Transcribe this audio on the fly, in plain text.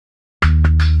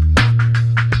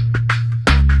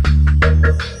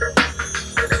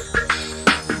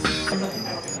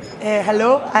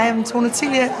Hello, I am Tone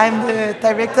Ottilie. I'm the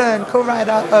director and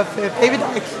co-writer of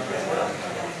Babylebbe.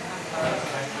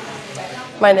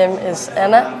 My name is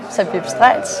Anna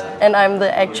Sabib-Streitz, and I'm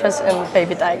the actress in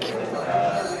Babylebbe.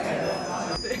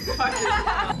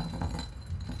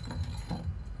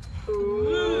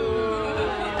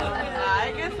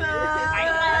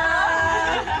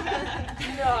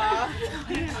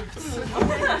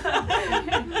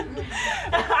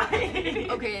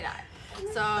 Okay, nej.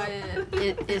 Så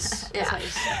is.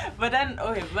 Hvordan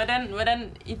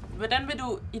vil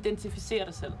du identificere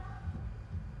dig selv?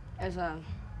 Altså,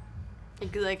 jeg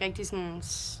gider ikke rigtig sådan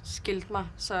skilte mig,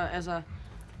 så altså,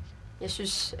 jeg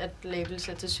synes, at labels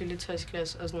er til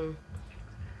syltetøjsglas og sådan,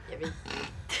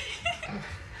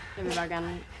 jeg vil bare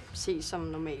gerne se som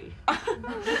normal.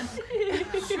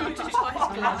 Syltetøjsglas.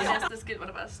 Det næste skilt, hvor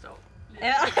der bare står.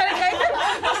 Ja, det kan ikke.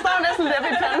 Der står næsten lidt i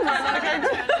panden på, så det kan ikke.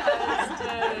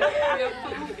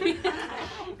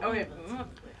 Okay,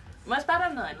 må jeg spørge dig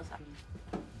om noget andet sammen?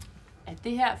 Er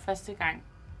det her første gang,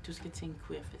 du skal til en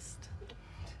queerfest?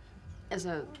 Altså,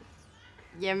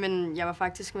 jamen, jeg var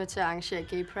faktisk med til at arrangere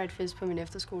Gay Pride Fest på min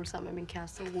efterskole sammen med min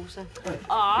kæreste, Rosa.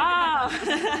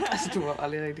 Altså, du var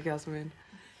aldrig rigtig kæreste med hende.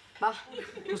 Hvad?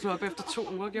 Du slog op efter 2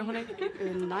 uger, gjorde hun ikke?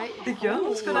 Nej. Det gjorde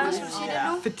hun sgu da. Hvorfor skulle du sige det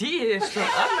nu? Fordi jeg slog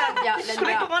op, mand. Ja, du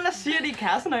skulle ikke gå rundt og sige, at de er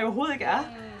kærester, når jeg overhovedet ikke er.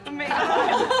 Hvad mener du?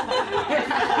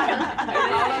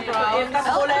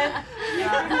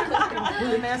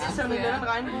 Det er masse, som en løn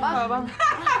regnbuekopper.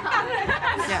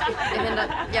 Ja,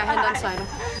 jeg henter en cider.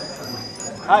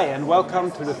 Hi and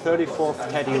welcome to the 34th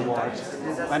Teddy Award.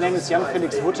 My name is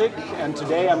Felix, and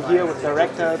today I'm here with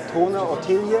director Tone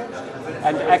Ottilie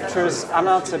and actress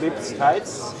Anna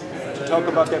Sabib-Streitz to talk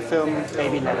about their film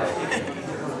Babylebbe.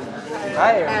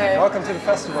 Hi, welcome to the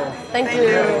festival. Thank you.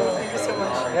 Thank you so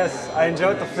much. Yes, I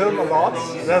enjoyed the film a lot.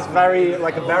 There's a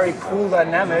very cool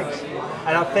dynamic,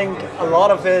 and I think a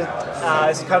lot of it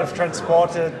is kind of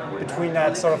transported between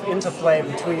that sort of interplay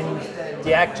between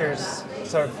the actors,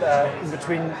 sort of in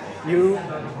between you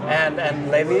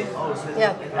and Levi.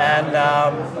 Yeah. And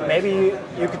maybe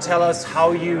you could tell us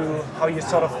how you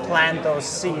sort of planned those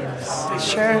scenes.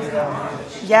 Sure.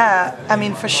 Yeah, I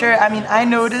mean, for sure. I mean, I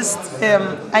noticed,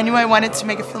 I knew I wanted to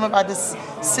make a film about this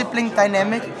sibling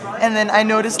dynamic, and then I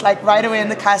noticed like right away in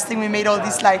the casting we made all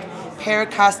these like pair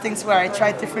castings where I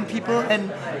tried different people,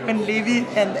 and when Levi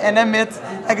and Anna met,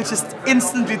 I could just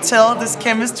instantly tell this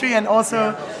chemistry, and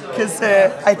also because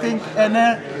I think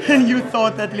Anna, you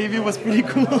thought that Levi was pretty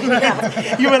cool, right?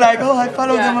 Yeah. You were like, oh, I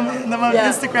follow them on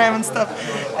Instagram and stuff,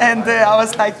 and I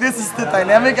was like, this is the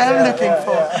dynamic I'm looking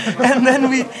for. And then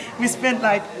we spent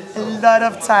like a lot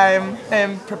of time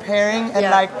preparing and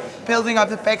like building up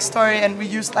the backstory, and we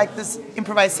used like this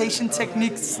improvisation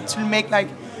techniques to make like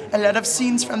a lot of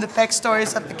scenes from the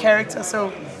backstories of the characters.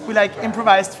 So we like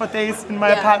improvised for days in my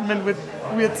apartment with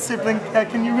weird sibling.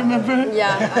 Can you remember?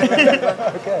 Yeah, I remember.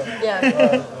 Okay. Yeah,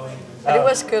 but it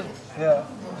was good. Yeah.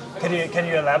 Can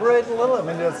you elaborate a little? I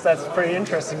mean, that's pretty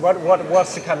interesting.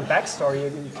 What's the kind of backstory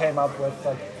you came up with?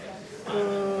 Like?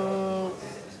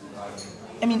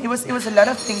 I mean, it was a lot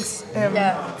of things.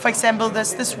 For example,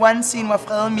 there's this one scene where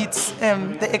Frede meets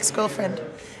the ex-girlfriend,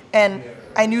 and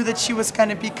I knew that she was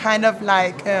gonna be kind of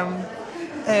like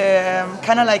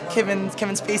Kevin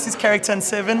Spacey's character in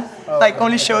Seven. Like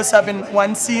only shows up in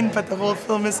one scene, but the whole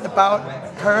film is about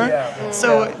her. Yeah.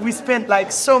 So we spent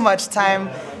like so much time,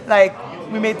 like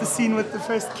we made the scene with the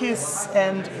first kiss,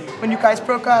 and when you guys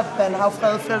broke up, and how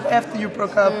Frede felt after you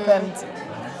broke up, and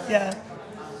yeah.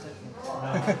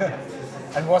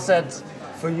 And was that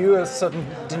for you a certain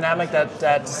dynamic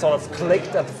that sort of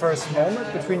clicked at the first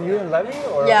moment between you and Levi,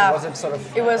 or was it sort of?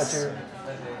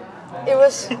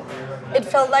 It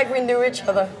felt like we knew each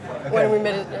other when we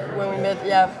met.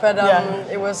 Yeah, but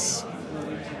it was.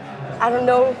 I don't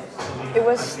know. It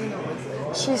was.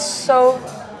 She's so.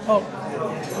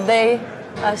 They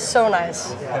are so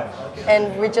nice,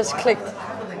 and we just clicked.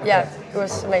 Yeah, it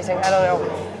was amazing. I don't know.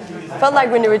 Felt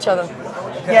like we knew each other.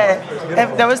 Yeah,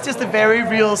 there was just a very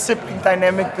real sibling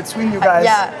dynamic between you guys.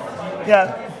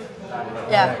 Yeah.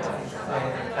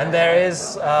 And there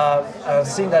is a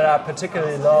scene that I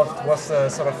particularly loved was the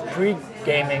sort of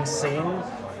pre-gaming scene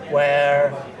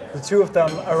where the two of them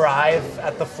arrive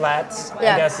at the flat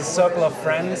and there's a circle of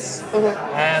friends,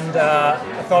 and I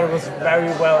thought it was very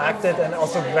well acted and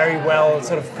also very well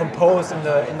sort of composed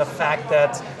in the fact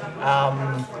that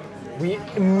we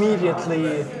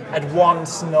immediately at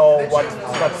once know what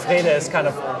Frede is kind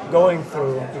of going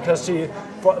through, because she,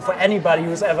 for anybody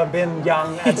who's ever been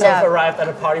young and sort of arrived at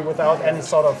a party without any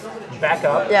sort of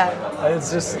backup,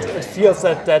 it's just, it feels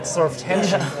that sort of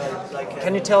tension.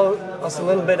 can you tell us a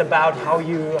little bit about how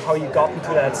you got into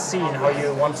that scene, how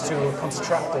you want to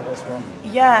construct it as well?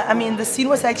 Yeah, I mean, the scene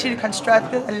was actually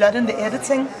constructed a lot in the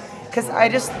editing, because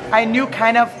I knew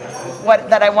kind of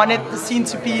that I wanted the scene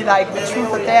to be like the truth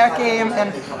or dare game, and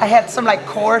I had some like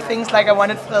core things, like I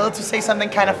wanted Frede to say something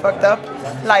kind of fucked up,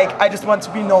 like I just want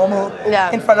to be normal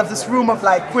in front of this room of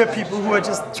like queer people who are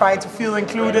just trying to feel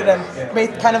included and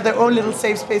made kind of their own little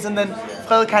safe space, and then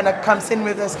Frede kind of comes in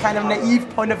with this kind of naive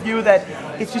point of view that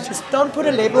if you just don't put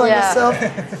a label on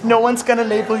yourself, no one's gonna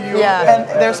label you. And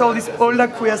there's all these older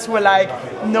queers who are like,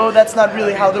 no, that's not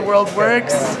really how the world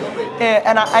works.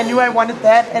 And I knew I wanted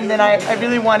that, and then I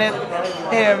really wanted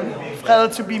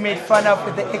Frede to be made fun of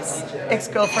with the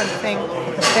ex-girlfriend thing.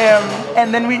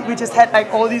 And then we just had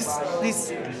like all these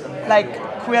like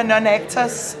queer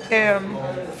non-actors,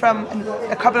 from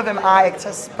a couple of them are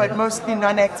actors, but mostly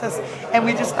non-actors, and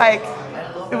we just like,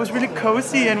 it was really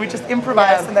cozy, and we just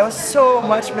improvised, and there was so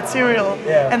much material,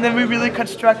 and then we really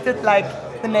constructed like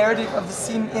the narrative of the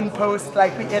scene in post,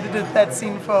 like we edited that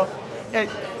scene for.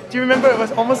 Do you remember it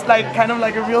was almost like kind of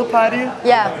like a real party?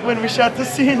 When we shot the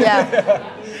scene.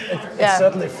 It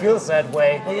certainly feels that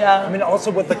way. I mean,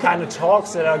 also with the kind of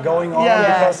talks that are going on,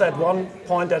 because at one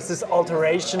point there's this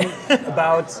alteration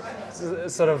about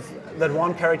sort of that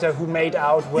one character who made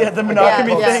out with the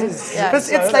monogamy thing. Because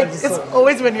it's like, it's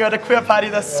always when you're at a queer party,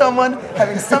 there's someone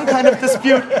having some kind of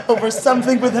dispute over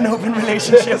something with an open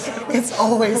relationship. It's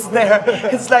always there.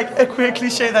 It's like a queer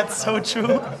cliche that's so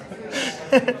true.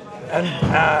 And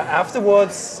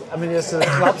afterwards, I mean, there's a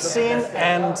club scene,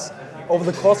 and over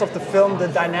the course of the film, the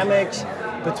dynamic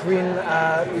between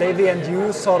Levi and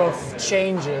you sort of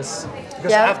changes.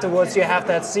 Because afterwards you have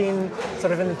that scene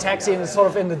sort of in the taxi and sort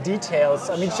of in the details.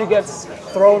 I mean, she gets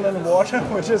thrown in the water,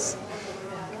 which is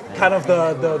kind of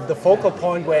the focal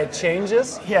point where it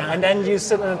changes. And then you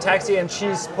sit in a taxi and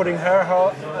she's putting her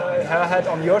head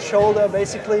on your shoulder,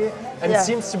 basically. And it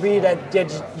seems to be that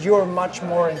you're much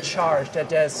more in charge, that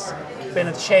there's been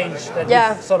a change, that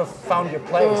you've sort of found your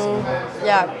place.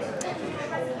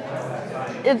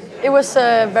 It was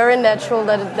very natural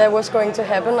that was going to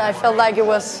happen. I felt like it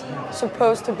was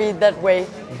supposed to be that way,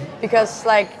 because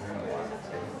like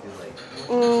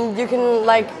you can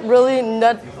like really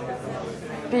not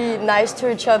be nice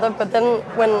to each other, but then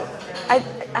when I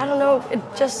don't know, it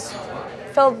just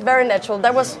felt very natural.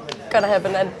 That was gonna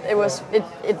happen, and it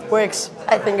works.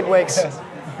 I think it works.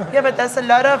 Yeah, but there's a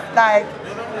lot of like,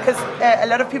 because a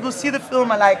lot of people see the film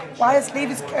and like, why is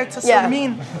Levi's character so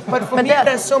mean? But for me,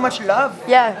 there's so much love.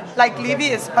 Like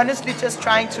Levi is honestly just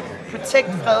trying to protect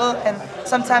Frede, and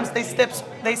sometimes they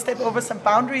step over some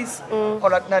boundaries. Or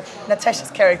not Natasha's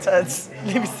character, it's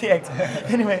Levi's the actor.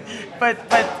 Anyway, but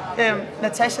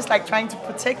Natasha's like trying to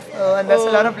protect Frede, and there's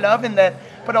a lot of love in that,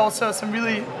 but also some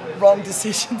really wrong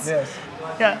decisions.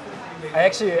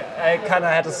 I kind of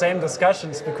had the same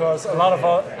discussions, because a lot of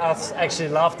us actually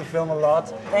loved the film a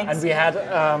lot. And we had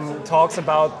talks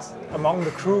among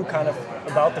the crew kind of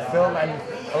about the film, and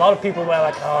a lot of people were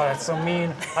like, oh, that's so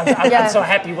mean. I'm so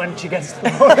happy when she gets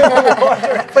thrown in the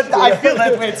water. But I feel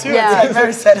that way too. It's like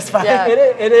very satisfying.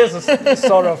 It is a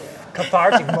sort of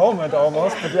cathartic moment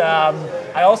almost, but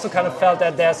I also kind of felt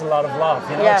that there's a lot of love,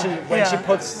 you know. When she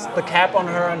puts the cap on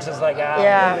her and she's like,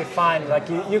 it'll be fine, like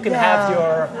you can have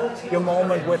your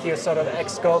moment with your sort of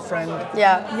ex-girlfriend,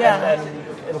 and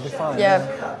it'll be fine.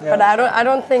 But I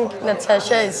don't think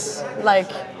Natasha is like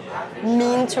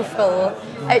mean to Phil.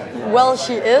 Well,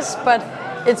 she is, but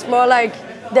it's more like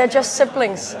they're just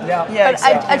siblings. But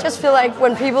I just feel like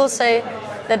when people say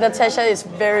that Natasha is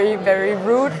very, very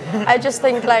rude, I just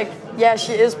think like,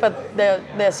 she is, but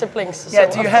they're siblings. So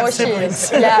do you have siblings?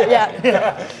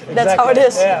 That's how it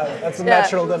is. That's a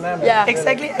natural dynamic.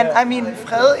 Exactly, and I mean,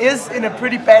 Frede is in a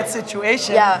pretty bad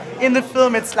situation. In the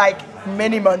film, it's like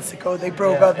many months ago they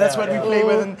broke up. That's what we play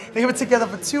with, and they were together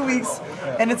for 2 weeks,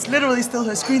 and it's literally still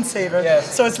her screensaver.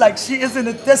 So it's like she is in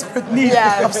a desperate need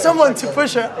of someone to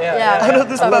push her out of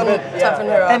this bubble. Toughen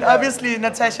her up. And obviously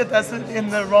Natasha does it in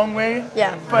the wrong way.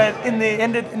 But in the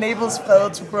end, it enables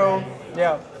Frede to grow.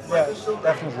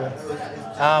 Definitely.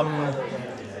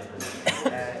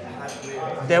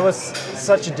 There was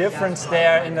such a difference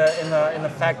there in the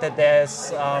fact that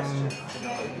there's,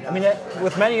 I mean,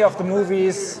 with many of the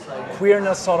movies,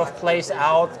 queerness sort of plays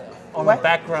out on a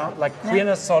background, like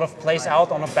queerness sort of plays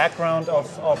out on a background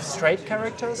of straight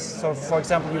characters. So, for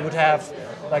example, you would have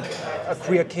like a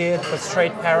queer kid with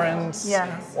straight parents,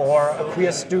 or a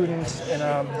queer student in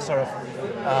a sort of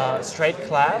straight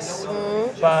class.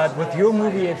 But with your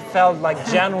movie, it felt like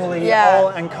generally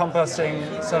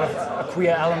all-encompassing sort of a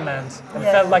queer element. And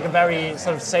it felt like a very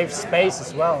sort of safe space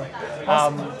as well.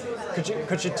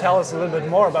 Could you tell us a little bit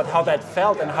more about how that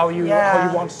felt and how you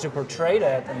wanted to portray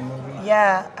that in the movie?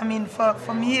 Yeah, I mean,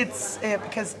 for me, it's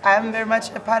because I'm very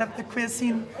much a part of the queer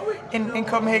scene in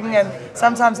Copenhagen, and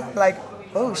sometimes I'm like,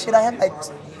 oh shit, I have like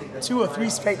 2 or 3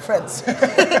 straight friends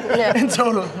in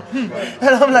total. And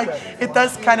I'm like, it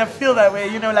does kind of feel that way,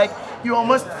 you know, like you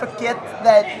almost forget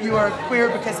that you are queer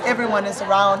because everyone is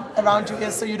around you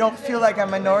is, so you don't feel like a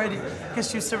minority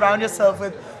because you surround yourself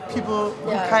with people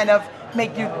who kind of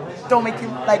don't make you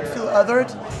like feel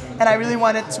othered. And I really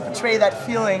wanted to portray that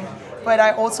feeling. But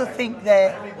I also think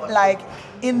that like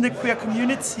in the queer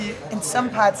community, in some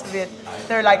parts of it,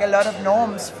 there are like a lot of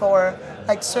norms for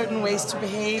like certain ways to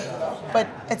behave, but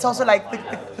it's also like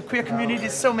the queer community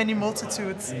is so many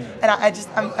multitudes, and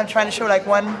I'm trying to show like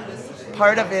one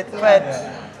part of it, but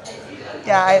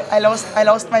yeah, I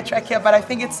lost my track here, but I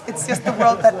think it's just the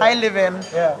world that I live in.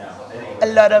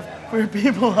 A lot of queer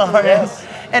people are,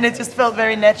 and it just felt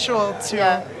very natural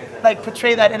to like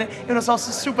portray that, and it was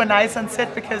also super nice on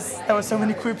set because there were so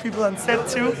many queer people on set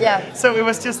too. So it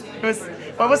was.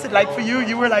 What was it like for you?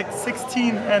 You were like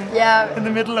 16 and in the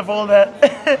middle of all that,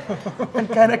 and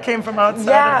kind of came from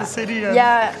outside of the city. And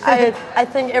I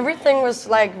think everything was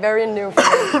like very new for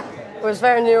me. It was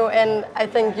very new, and I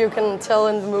think you can tell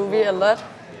in the movie a lot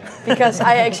because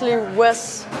I actually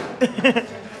was.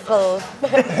 Well,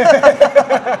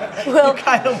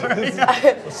 kind of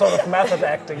were. Sort of method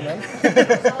acting, then.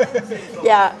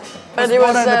 But it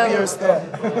was.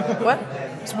 What?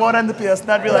 It's water in the beer. It's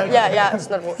not real. It's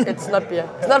not. It's not beer.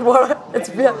 It's not water. It's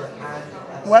beer.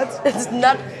 What? It's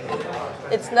not.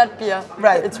 It's not beer.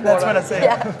 Right. It's water. That's what I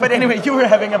say. But anyway, you were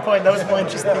having a point. That was more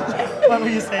interesting. What were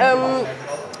you saying?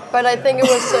 But I think it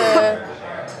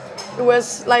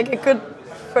was like a good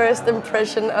first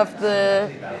impression of the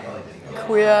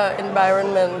queer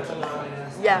environment.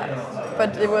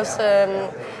 But it was.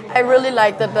 I really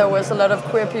liked that there was a lot of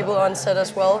queer people on set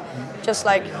as well. Just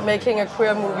like making a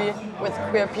queer movie with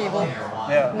queer people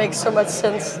makes so much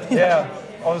sense.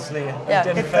 Obviously,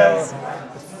 it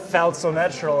felt so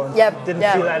natural and didn't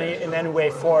feel in any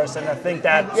way forced. And I think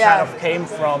that kind of came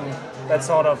from that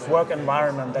sort of work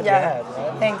environment that you had.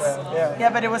 Right? Thanks.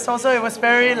 But it was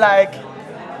very like,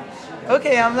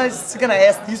 okay, I'm just gonna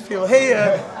ask these people, hey.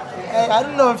 I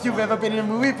don't know if you've ever been in a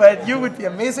movie, but you would be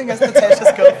amazing as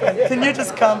Natasha's girlfriend. Can you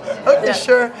just come? Okay,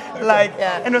 sure.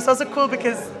 And it was also cool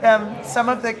because some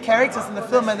of the characters in the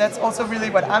film, and that's also really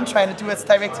what I'm trying to do as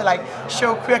director, like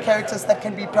show queer characters that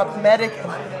can be problematic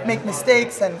and make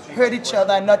mistakes and hurt each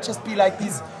other and not just be like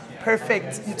these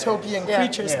perfect utopian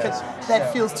creatures, because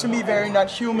that feels to me very not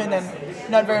human and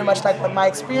not very much like what my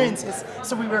experience is.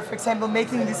 So we were, for example,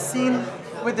 making this scene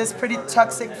with this pretty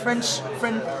toxic friend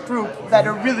group that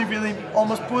are really, really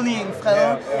almost bullying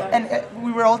Frede. And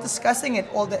we were all discussing it,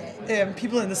 all the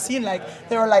people in the scene, like,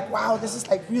 they were like, wow, this is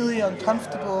like really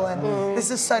uncomfortable and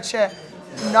this is such a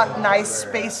not nice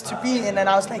space to be in. And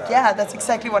I was like, yeah, that's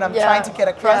exactly what I'm trying to get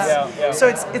across. So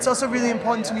it's also really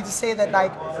important to me to say that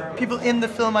like people in the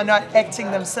film are not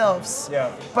acting themselves,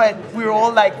 but we're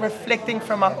all like reflecting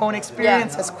from our own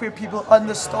experience as queer people on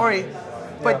the story.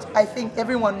 But I think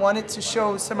everyone wanted to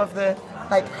show some of the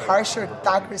like harsher,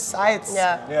 darker sides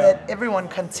that everyone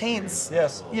contains.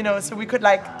 You know, so we could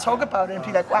like talk about it and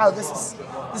be like, wow, this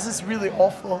is really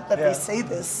awful that they say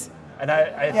this. And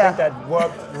I think that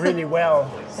worked really well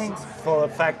for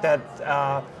the fact that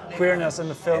queerness in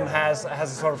the film has a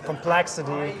sort of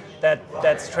complexity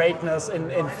that straightness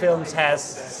in films has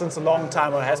since a long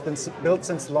time, or has been built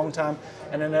since a long time.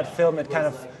 And in that film, it kind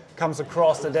of comes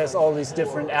across that there's all these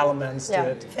different elements to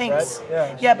it. Thanks.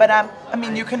 Right? But I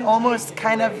mean, you can almost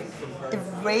kind of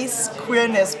erase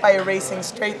queerness by erasing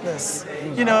straightness.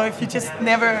 You know, if you just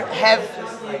never have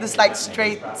this like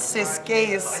straight cis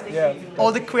gaze,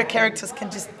 all the queer characters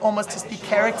can just almost be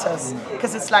characters,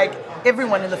 because it's like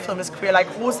everyone in the film is queer. Like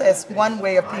Rosa is one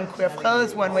way of being queer, Frede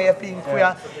is one way of being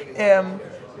queer.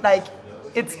 Like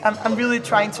I'm really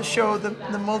trying to show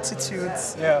the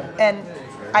multitudes. And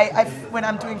when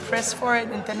I'm doing press for it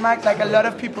in Denmark, like a lot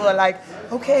of people are like,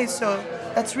 okay, so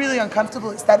that's really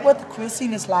uncomfortable. Is that what the queer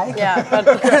scene is like? But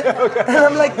and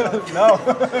I'm like, no.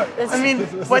 I mean,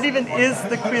 what even is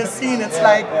the queer scene? It's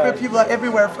like queer people are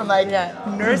everywhere, from like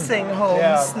nursing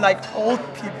homes, like old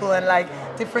people, and like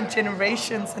different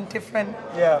generations and different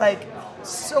like.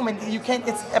 So many,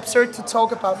 it's absurd to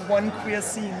talk about one queer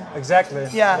scene. Exactly.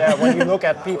 When you look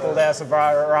at people, there's a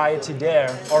variety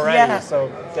there already. So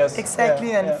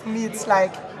exactly. And for me, it's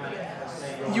like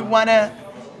you wanna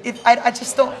I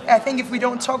just don't. I think if we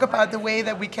don't talk about the way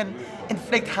that we can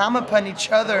inflict harm upon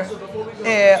each other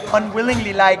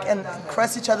unwillingly, like and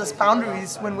cross each other's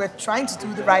boundaries when we're trying to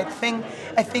do the right thing,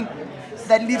 I think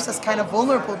that leaves us kind of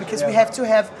vulnerable because we have to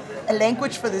have a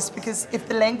language for this. Because if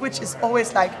the language is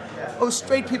always like, oh,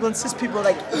 straight people and cis people are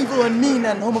like evil and mean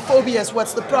and homophobia is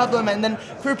what's the problem, and then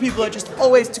queer people are just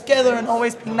always together and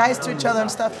always being nice to each other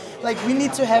and stuff. Like we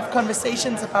need to have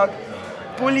conversations about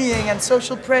bullying and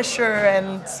social pressure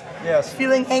and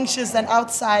feeling anxious and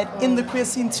outside in the queer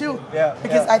scene too.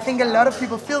 Because I think a lot of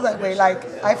people feel that way. Like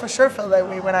I for sure felt that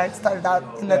way when I started out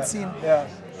in that scene.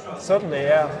 Certainly,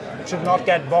 It should not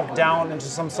get bogged down into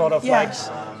some sort of like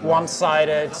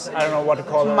one-sided, I don't know what to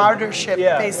call it. Martyrship,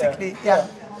 basically.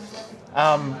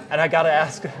 And I gotta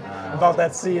ask about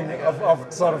that scene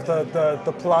of sort of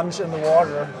the plunge in the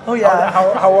water. Oh yeah.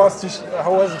 How was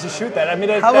it to shoot that? I mean,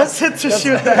 how was it to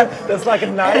shoot that? There's like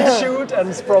a night shoot, and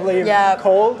it's probably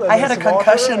cold. And I had a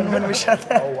concussion when we shot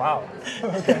that. Oh wow.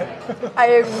 Okay.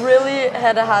 I really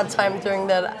had a hard time doing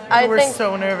that. I was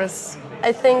so nervous.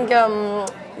 I think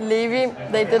Levi,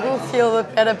 they didn't feel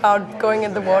bad about going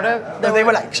in the water. They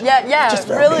were like, just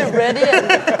really ready,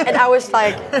 and I was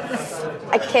like,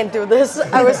 I can't do this.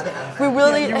 We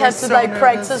really had to like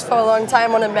practice for a long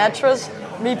time on a mattress,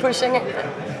 me pushing it.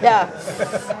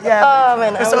 Oh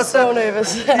man, I was so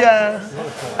nervous.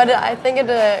 But I think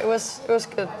it was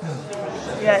good.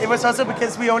 Yeah, it was also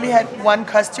because we only had one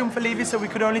costume for Levi, so we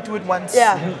could only do it once.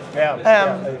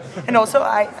 And also,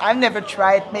 I've never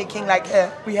tried making like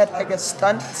we had like a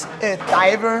stunt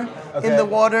diver in the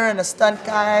water and a stunt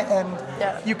guy, and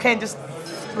you can't just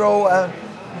throw a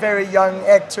very young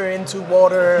actor into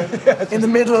water in the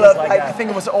middle of like I think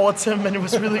it was autumn and it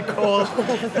was really cold.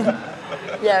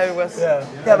 It was.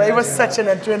 But it was such an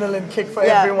adrenaline kick for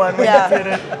everyone when you did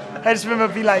it. I just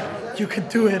remember being like, you can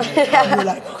do it. And you were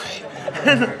like, okay.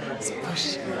 Let's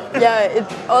push. It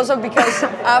also because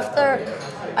after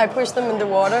I push them in the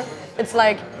water, it's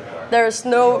like there's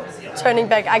no turning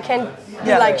back. I can't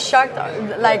be like shocked,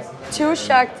 like too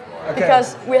shocked,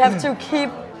 because we have to keep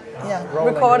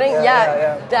recording.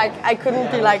 Like I couldn't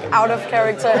be like out of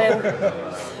character and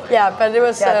but it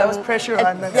was that was pressure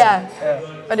on that.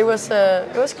 But it was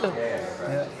good.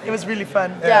 It was really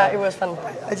fun. It was fun.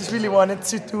 I just really wanted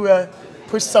to do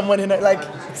push someone in like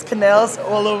it's canals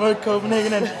all over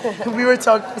Copenhagen, and we were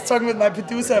talking with my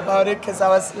producer about it because I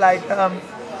was like,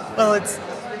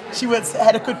 she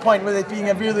had a good point with it being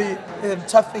a really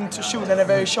tough thing to shoot and a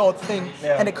very short thing,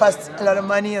 and it costs a lot of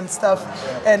money and stuff.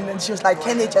 And she was like,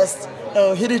 can they just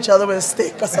hit each other with a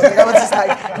stick or something? I was just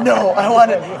like, no, I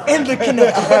want it in the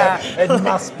canal. It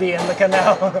must be in the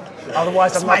canal,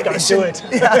 otherwise I'm not going to do it.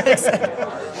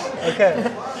 Exactly.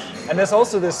 Okay. And there's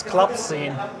also this club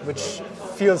scene, which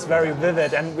feels very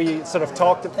vivid, and we sort of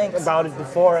talked about it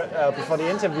before the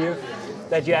interview,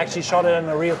 that you actually shot it in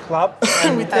a real club,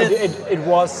 and we did. It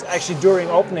was actually during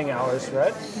opening hours,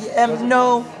 right?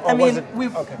 No, I mean,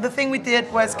 the thing we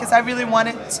did was, because I really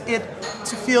wanted it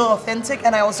to feel authentic,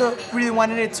 and I also really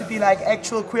wanted it to be like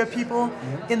actual queer people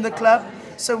in the club,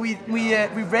 so we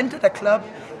rented a club,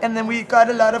 and then we got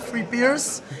a lot of free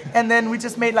beers, and then we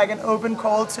just made like an open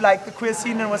call to like the queer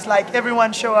scene and was like,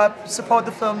 everyone show up, support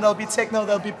the film, there'll be techno,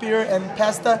 there'll be beer and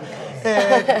pasta,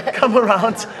 come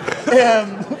around.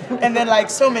 And then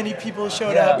like so many people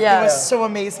showed up. It was so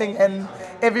amazing, and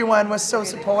everyone was so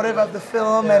supportive of the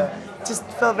film and just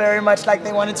felt very much like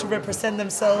they wanted to represent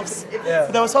themselves.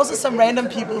 But there was also some random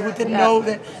people who didn't know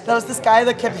that there was this guy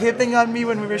that kept hitting on me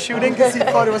when we were shooting because he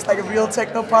thought it was like a real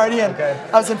techno party, and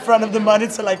I was in front of the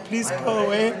monitor like, please go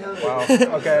away. Wow.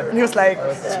 Okay. And he was like,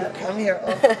 come here.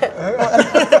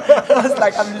 I was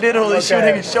like, I'm literally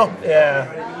shooting a show.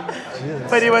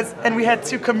 But it was, and we had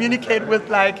to communicate with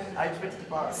like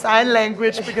sign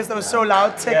language because there was so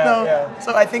loud techno.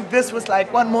 So I think this was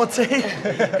like one more take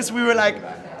because we were like,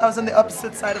 I was on the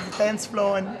opposite side of the dance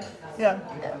floor, and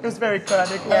it was very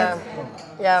chaotic.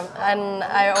 And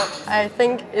I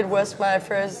think it was my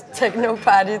first techno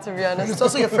party, to be honest. It's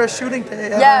also your first shooting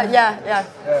day. Yeah.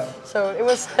 So it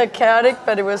was chaotic,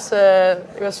 but it was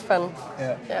fun.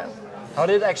 How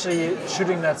did actually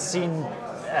shooting that scene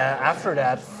after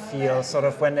that feel? Sort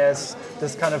of when there's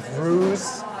this kind of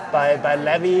ruse by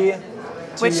Levy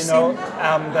to, which scene?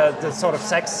 The sort of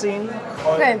sex scene,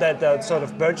 or the sort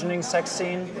of burgeoning sex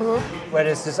scene, where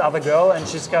there's this other girl and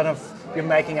she's kind of, you're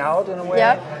making out in a way.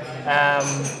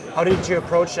 How did you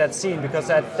approach that scene? Because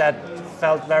that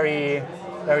felt very,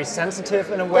 very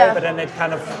sensitive in a way, but then it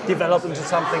kind of developed into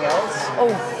something else.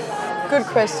 Oh, good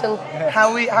question.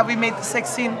 How we made the sex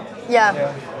scene?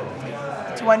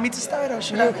 you want me to start or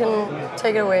should I? You can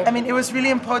take it away. I mean, it was really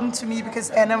important to me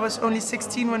because Anna was only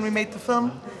 16 when we made the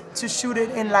film, to shoot it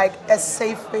in like as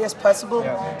safe way as possible.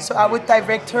 Yeah. So I would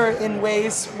direct her in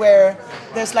ways where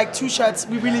there's like 2 shots.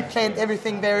 We really planned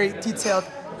everything very detailed.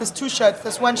 There's 2 shots.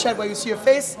 There's one shot where you see her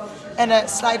face, and a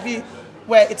slightly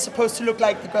where it's supposed to look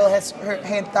like the girl has her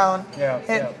hand down.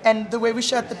 And the way we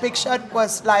shot the big shot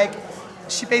was like,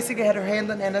 she basically had her hand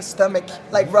on Anna's stomach,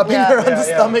 like rubbing her on the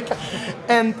stomach.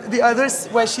 And the others,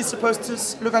 where she's supposed to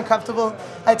look uncomfortable,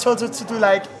 I told her to do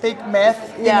like big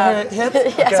math in her head.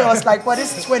 So I was like, what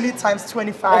is 20 times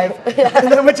 25?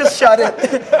 And then we just shot it.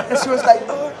 And she was like,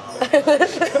 oh.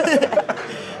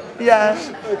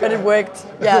 But it worked.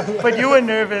 Yeah. But you were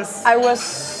nervous. I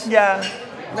was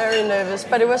very nervous,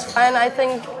 but it was fine. I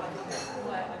think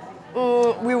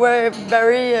we were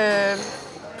very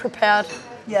prepared.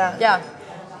 Yeah.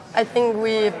 I think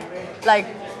we like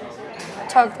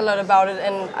talked a lot about it,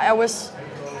 and I was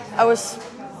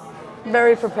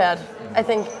very prepared. I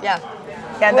think,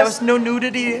 and there was no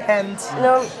nudity, and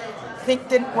no. I think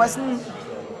there wasn't.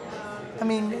 I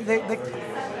mean, the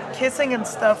kissing and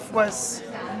stuff was,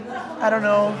 I don't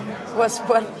know. Was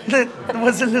what? It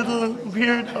was a little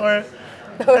weird, or.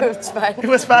 No, it was fine. It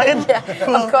was fine. Yeah,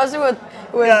 cool. Of course it was.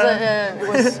 It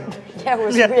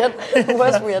was weird. It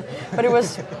was weird, but it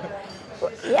was.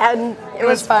 Yeah, it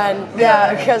was fine.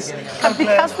 Yeah, because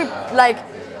we like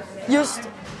used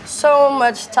so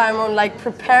much time on like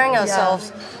preparing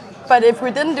ourselves. But if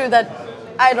we didn't do that,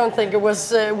 I don't think it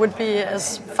was would be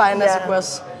as fine as it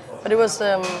was. But it was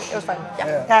fine.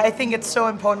 Yeah, I think it's so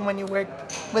important when you work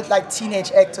with like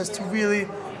teenage actors to really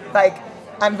like.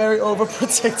 I'm very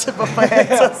overprotective of my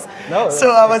actors.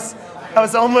 So I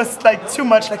was almost like too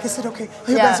much. Like, is it okay?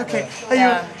 Are you guys okay? Are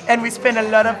you? And we spent a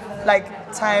lot of like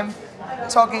time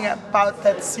talking about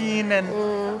that scene, and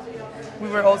we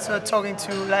were also talking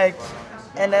to like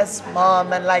Anna's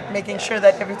mom and like making sure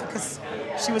that everything, because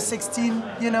she was 16,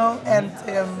 you know. And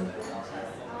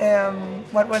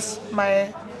what was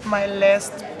my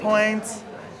last point?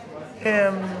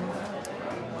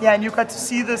 And you got to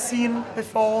see the scene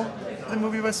before the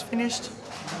movie was finished.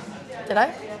 Did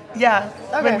I? Yeah,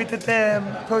 when we did the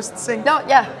post-sync. No,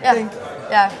 thing.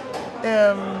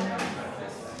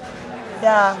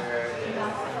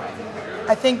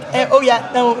 I think,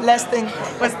 last thing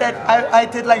was that I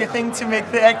did like a thing to make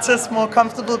the actors more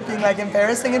comfortable being like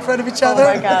embarrassing in front of each other.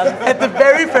 Oh my God. At the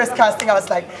very first casting, I was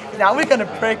like, now we're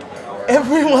gonna break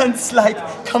everyone's like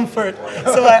comfort.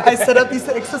 So I set up these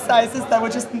exercises that were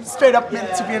just straight up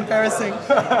meant to be embarrassing.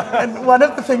 And one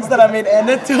of the things that I made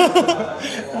Anna do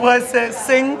was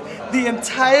sing the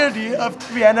entirety of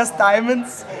Rihanna's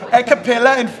Diamonds a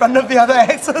cappella in front of the other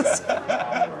actors.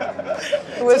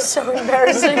 It was so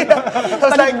embarrassing. I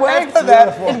was like, after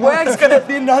that, it worked. There's gonna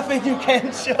be nothing you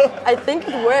can't show. I think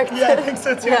it worked. Yeah, I think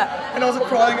so too. And also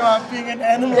crawling around being an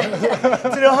animal.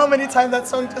 Do you know how many times that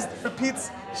song just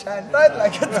repeats? Shine bright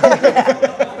like a diamond.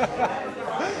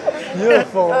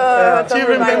 Beautiful. Do you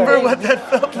remember what that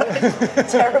felt like?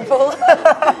 Terrible.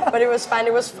 But it was fine.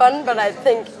 It was fun. But I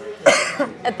think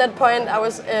at that point,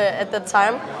 at that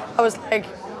time, I was like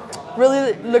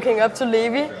really looking up to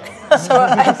Levi. So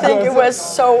I think it was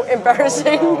so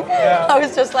embarrassing. I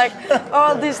was just like,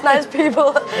 oh, these nice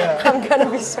people. I'm gonna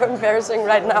be so embarrassing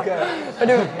right now. But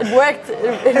it worked.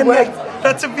 It worked.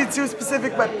 Not to be too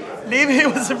specific, but Levi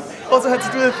also had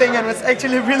to do the thing and was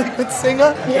actually a really good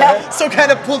singer. So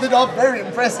kind of pulled it off very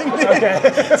impressively.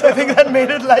 So I think that made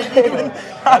it like even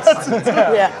harder to do.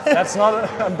 That's not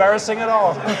embarrassing at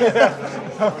all.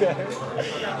 Okay.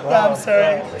 Wow. I'm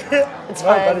sorry. It's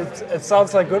fine. But it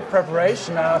sounds like good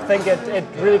preparation. I think it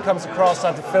really comes across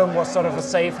that the film was sort of a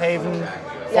safe haven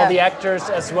for the actors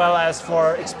as well as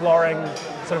for exploring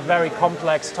sort of very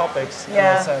complex topics in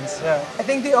a sense. I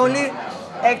think the only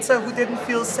actor who didn't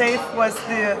feel safe was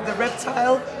the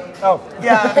reptile. Oh.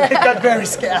 Yeah, it got very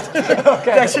scared. It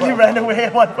actually ran away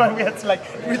at one point. We had to like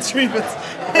retrieve it.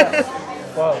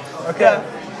 Wow. Okay.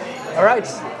 All right.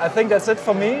 I think that's it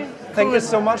for me. Thank you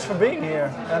so much for being here.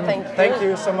 And thank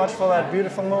you so much for that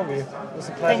beautiful movie. It was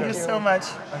a pleasure. Thank you so much.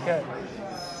 Okay.